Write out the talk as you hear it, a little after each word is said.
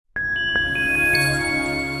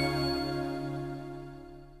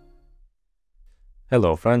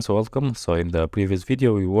Hello friends, welcome. So in the previous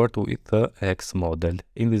video we worked with the X model.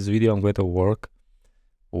 In this video I'm going to work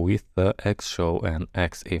with the X show and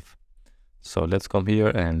X if. So let's come here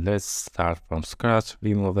and let's start from scratch,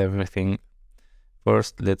 remove everything.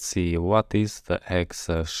 First let's see what is the X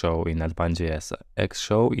show in AlpineJS. X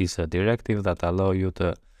show is a directive that allows you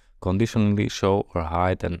to conditionally show or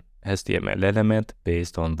hide an HTML element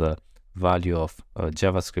based on the value of a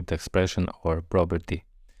JavaScript expression or property.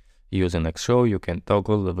 Using XShow, you can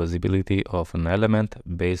toggle the visibility of an element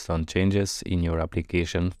based on changes in your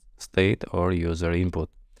application state or user input,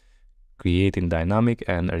 creating dynamic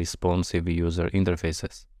and responsive user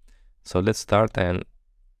interfaces. So let's start and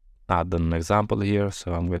add an example here.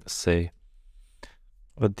 So I'm going to say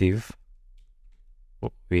a div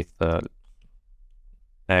with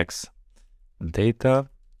X data,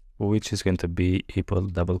 which is going to be equal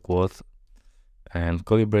double quote and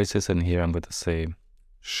curly braces, and here I'm going to say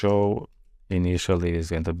show initially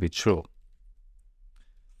is going to be true.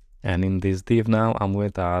 And in this div now I'm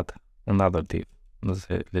going to add another div.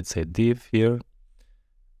 Let's say div here,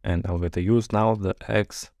 and I'm going to use now the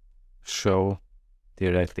X show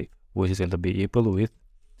directive, which is going to be equal with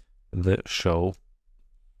the show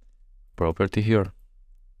property here.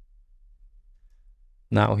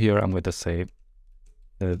 Now here I'm going to say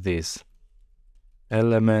this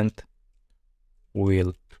element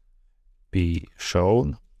will be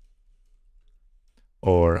shown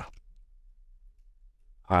or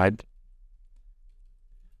hide,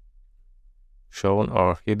 shown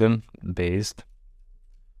or hidden based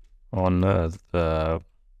on the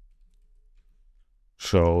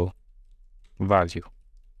show value.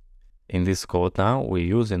 In this code now we're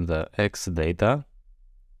using the X data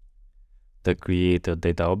to create a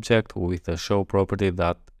data object with a show property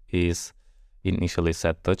that is initially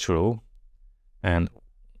set to true, and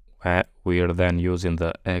we are then using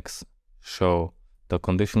the X show to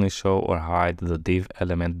conditionally show or hide the div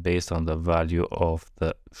element based on the value of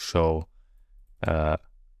the show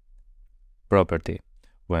property.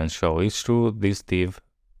 When show is true, this div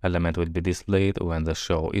element will be displayed. When the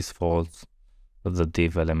show is false, the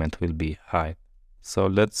div element will be hide. So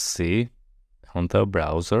let's see on the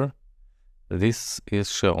browser. This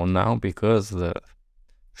is shown now because the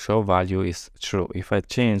show value is true. If I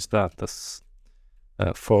change that as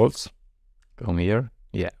false, come here,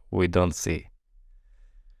 yeah, we don't see.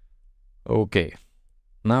 Okay,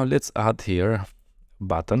 now let's add here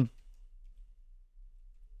button,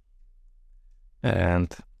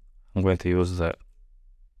 and I'm going to use the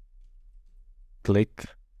click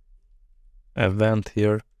event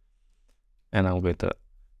here, and I'm going to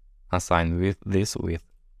assign with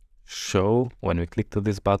show. When we click to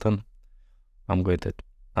this button, I'm going to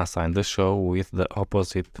assign the show with the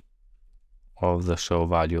opposite of the show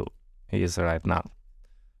value is right now,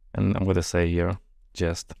 and I'm going to say here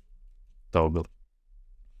just toggle.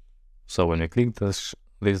 So when we click this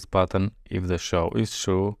button, if the show is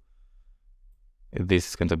true, this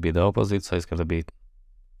is going to be the opposite, so it's going to be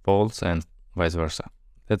false, and vice versa.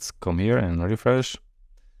 Let's come here and refresh.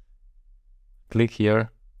 Click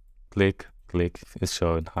here, click is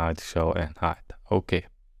show and hide, show and hide. Okay,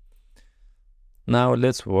 now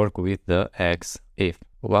let's work with the X if.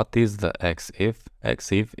 What is the X if?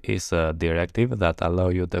 X if is a directive that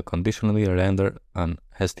allows you to conditionally render an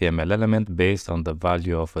HTML element based on the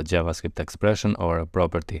value of a JavaScript expression or a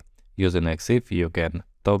property. Using X if, you can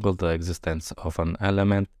toggle the existence of an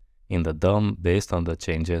element in the DOM based on the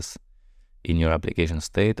changes in your application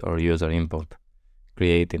state or user input,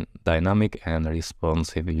 creating dynamic and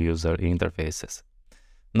responsive user interfaces.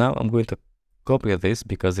 Now I'm going to copy this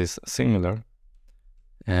because it's similar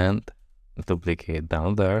and duplicate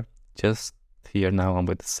down there. Just here now I'm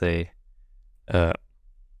going to say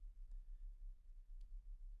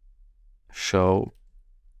show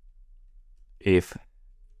if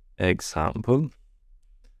example,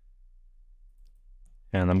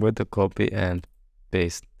 and I'm going to copy and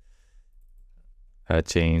paste a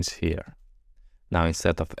change here. Now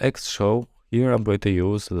instead of X show, here I'm going to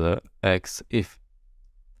use the X if.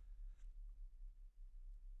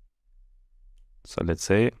 So let's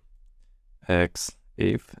say X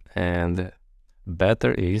if, and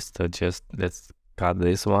better is to just let's cut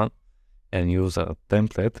this one and use a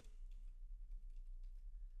template,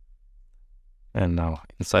 and now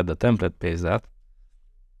inside the template paste that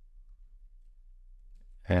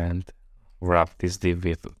and wrap this div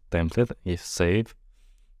with template if save.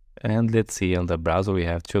 And let's see, on the browser we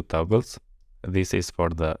have two toggles. This is for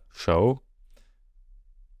the show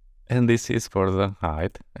and this is for the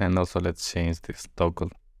hide, and also let's change this toggle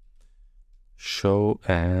show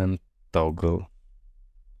and toggle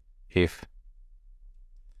if.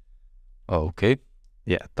 Okay,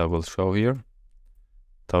 yeah, toggle show here,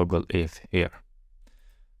 toggle if here.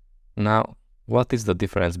 Now, what is the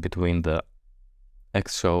difference between the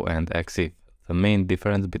xShow and xIf? The main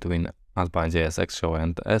difference between AlpineJS xShow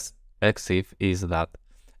and xIf is that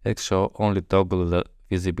xShow only toggle the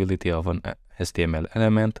visibility of an HTML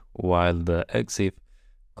element, while the xIf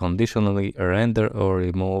conditionally render or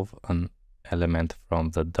remove an element from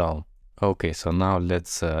the DOM. Okay, so now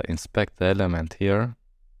let's inspect the element here,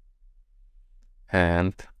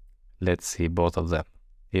 and let's see both of them.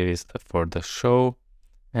 Here is for the show,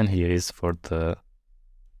 and here is for the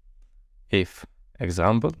if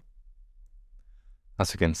example.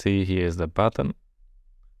 As you can see, here is the button,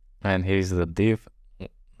 and here is the div.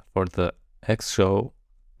 For the xShow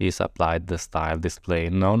is applied the style display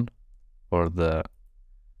none. For the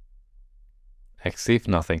xIf,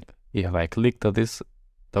 nothing. If I click to this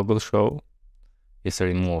toggle show, it's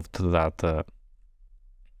removed that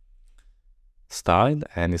style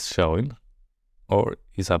and is showing, or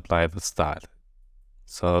is applied the style.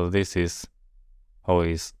 So this is how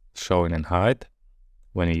is showing and hide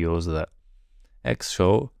when you use the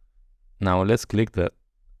xShow. Now let's click the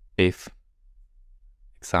if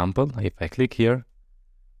example. If I click here,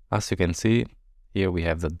 as you can see, here we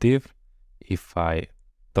have the div. If I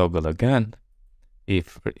toggle again,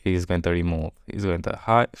 if is going to remove, is going to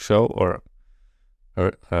hide, show, or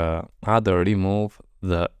other remove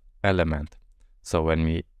the element. So when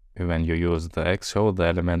you use the xShow, the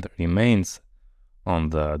element remains on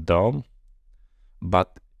the DOM,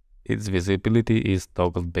 but its visibility is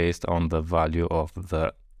toggled based on the value of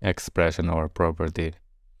the expression or property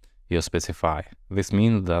you specify. This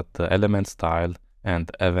means that the element style and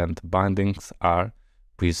event bindings are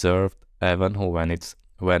preserved even when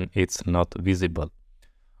it's not visible.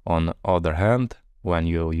 On the other hand, when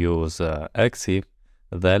you use xIf,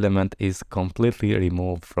 the element is completely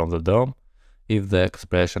removed from the DOM if the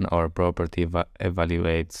expression or property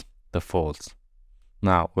evaluates the false.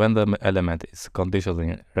 Now, when the element is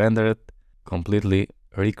conditionally rendered, completely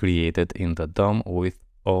recreated in the DOM with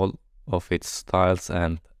all of its styles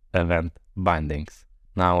and event bindings.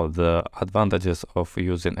 Now, the advantages of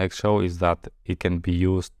using xShow is that it can be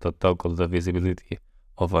used to toggle the visibility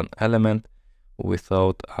of an element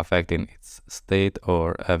without affecting its state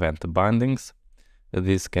or event bindings.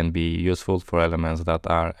 This can be useful for elements that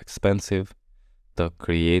are expensive to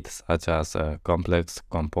create, such as complex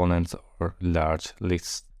components or large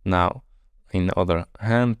lists. Now, on the other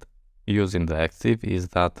hand, using the xIf is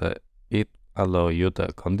that it allows you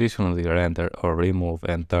to conditionally render or remove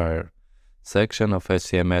entire section of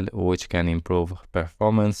HTML, which can improve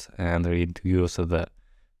performance and reduce the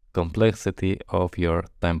complexity of your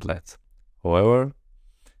templates. However,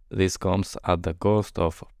 this comes at the cost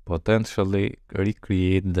of potentially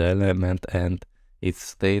recreate the element and its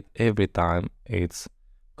state every time it's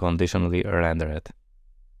conditionally rendered.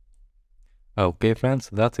 Okay friends,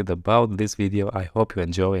 that's it about this video. I hope you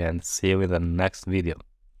enjoy and see you in the next video.